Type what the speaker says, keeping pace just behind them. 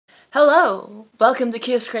Hello! Welcome to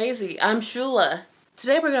Kiss Crazy. I'm Shula.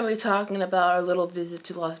 Today we're going to be talking about our little visit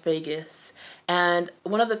to Las Vegas and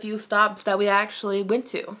one of the few stops that we actually went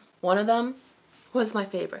to. One of them was my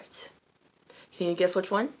favorite. Can you guess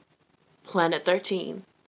which one? Planet 13.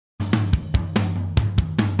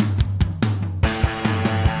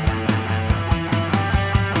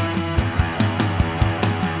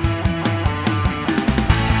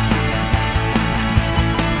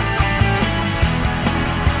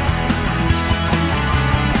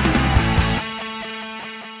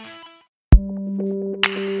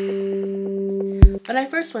 When I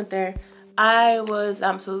first went there, I was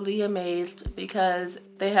absolutely amazed because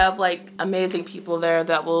they have like amazing people there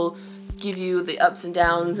that will give you the ups and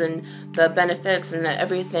downs and the benefits and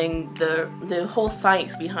everything, the whole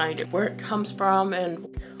science behind it, where it comes from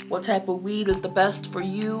and what type of weed is the best for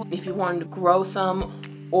you if you wanted to grow some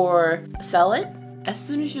or sell it. As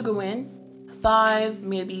soon as you go in, 5,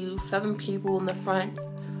 maybe 7 people in the front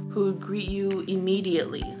who greet you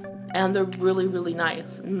immediately. And they're really, really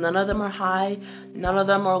nice. None of them are high. None of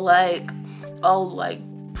them are all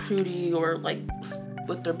prudy or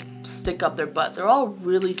with their stick up their butt. They're all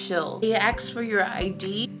really chill. They ask for your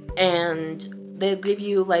ID and they give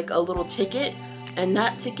you a little ticket. And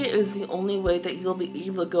that ticket is the only way that you'll be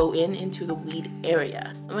able to go into the weed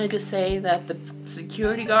area. I'm going to just say that the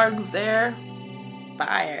security guards there,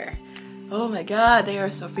 fire. Oh my god, they are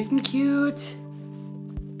so freaking cute.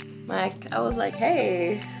 I was like,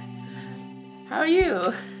 hey. How are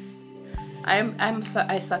you? I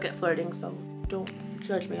suck at flirting, so don't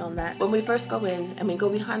judge me on that. When we first go in, go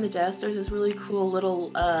behind the desk, there's this really cool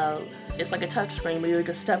little, it's like a touch screen where you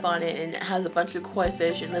just step on it and it has a bunch of koi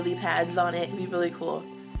fish and lily pads on it. It'd be really cool.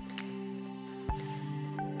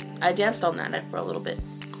 I danced on that for a little bit,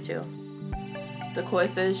 too. The koi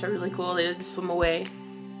fish are really cool. They just swim away.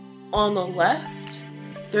 On the left,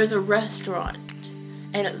 there's a restaurant,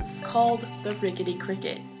 and it's called the Rickety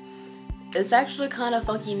Cricket. It's actually kind of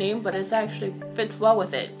funky name, but it actually fits well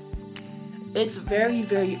with it. It's very,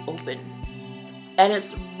 very open. And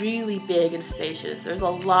it's really big and spacious. There's a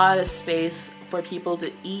lot of space for people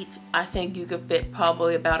to eat. I think you could fit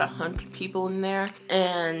probably about 100 people in there.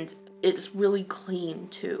 And it's really clean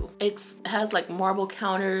too. It has marble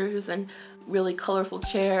counters and really colorful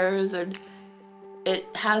chairs. And it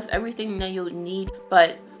has everything that you'll need.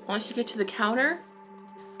 But once you get to the counter,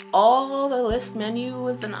 all the list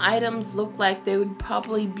menus and items look like they would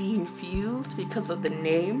probably be infused because of the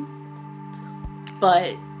name,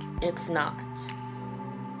 but it's not.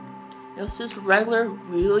 It's just regular,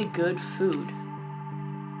 really good food.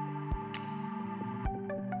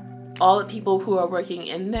 All the people who are working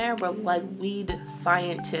in there were weed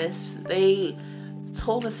scientists. They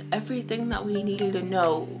told us everything that we needed to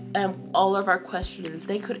know and all of our questions.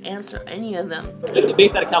 They could answer any of them. It's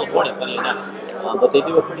based out of California, funny enough, but they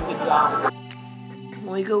do a pretty good job.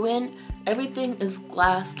 When we go in, everything is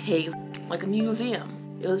glass case, like a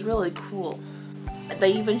museum. It was really cool.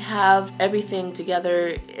 They even have everything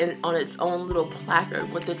together on its own little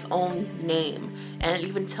placard with its own name, and it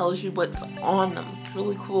even tells you what's on them. It's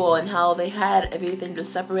really cool, and how they had everything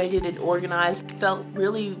just separated and organized. It felt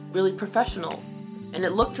really, really professional. And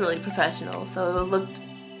it looked really professional, so it looked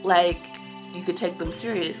like you could take them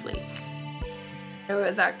seriously. There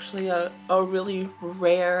was actually a really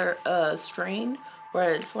rare strain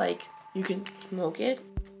where it's you can smoke it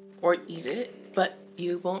or eat it, but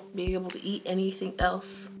you won't be able to eat anything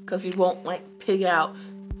else because you won't pig out,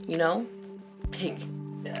 pig.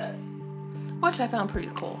 Yeah. Which I found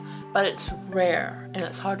pretty cool, but it's rare and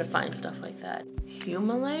it's hard to find stuff like that.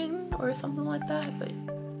 Himalayan or something like that, but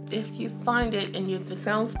if you find it and if it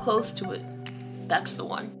sounds close to it, that's the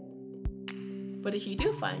one. But if you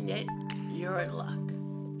do find it, you're in luck.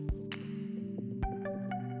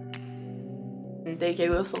 And they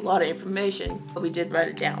gave us a lot of information, but we did write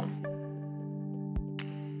it down.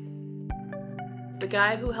 The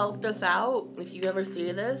guy who helped us out, if you ever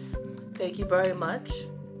see this, thank you very much.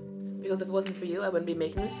 Because if it wasn't for you, I wouldn't be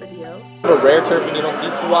making this video. A rare turpin you don't see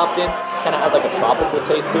too often, kind of has a tropical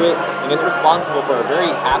taste to it, and it's responsible for a very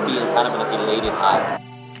happy and kind of an elated high.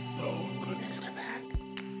 So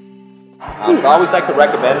I always like to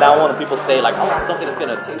recommend that one when people say I want something that's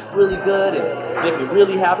gonna taste really good and make me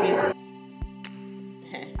really happy.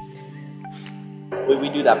 we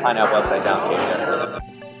do that pineapple upside down cake.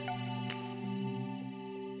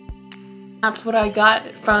 That's what I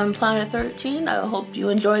got from Planet 13. I hope you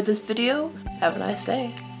enjoyed this video. Have a nice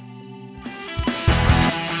day.